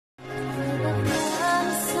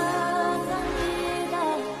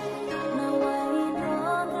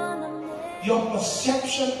Your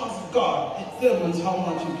perception of God determines how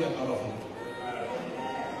much you get out of Him.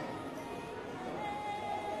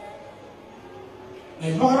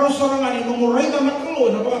 Nah, baru seorang ini mengurai tanah keluar,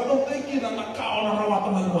 nah baru teki dan nak kau nak rawat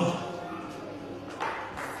tanah luar.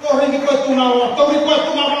 Kau ringi kau tu nawa, kau ringi kau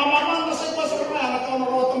tu nawa, mama tak saya pasal mana nak kau nak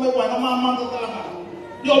rawat tanah luar, nama mama tak telangan.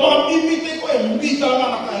 Yo baru bibi teko bibi telangan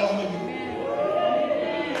nak kau yang bibi.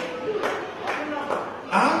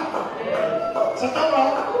 Ah?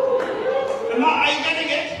 Setawa? Now are you getting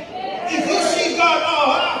it? If you see God,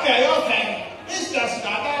 oh, okay, it's just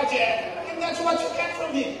God, that's it. And that's what you get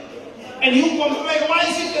from Him. And you complain, why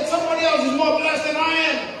is it that somebody else is more blessed than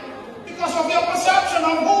I am? Because of your perception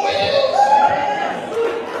of who He is.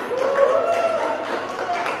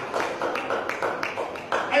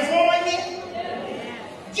 I follow me?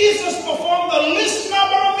 Jesus performed the least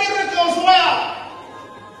number of miracles well.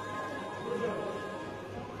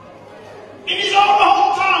 In His own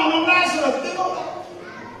hometown of Nazareth, you know that.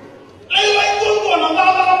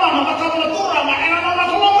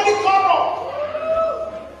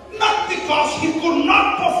 Not because He could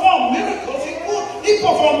not perform miracles, He could. He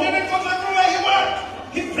performed miracles everywhere He went.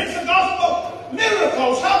 He preached the gospel.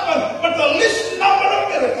 Miracles happen, but the least number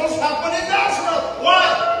of miracles happen in Nazareth. Why?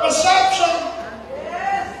 Perception.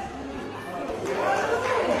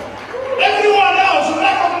 Everyone else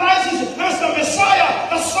recognizes as the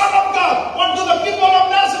Messiah, the Son of God. What do the people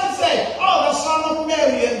of Nazareth say? Oh, the son of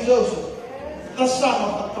Mary and Joseph, the son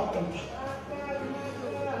of the carpenter.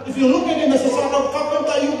 If you look at Him as the son of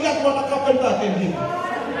carpenter, you get what a carpenter can do.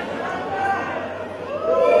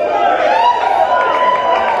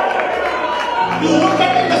 You look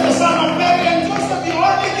at Him as the son of Mary and Joseph, you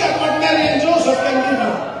only get what Mary and Joseph can give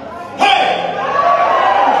you. Hey!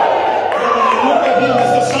 When you look at Him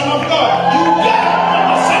as the Son of God, you get what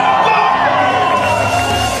the Son of God.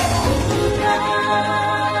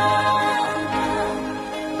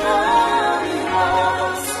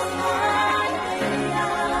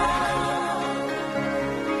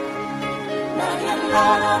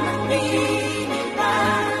 Love me.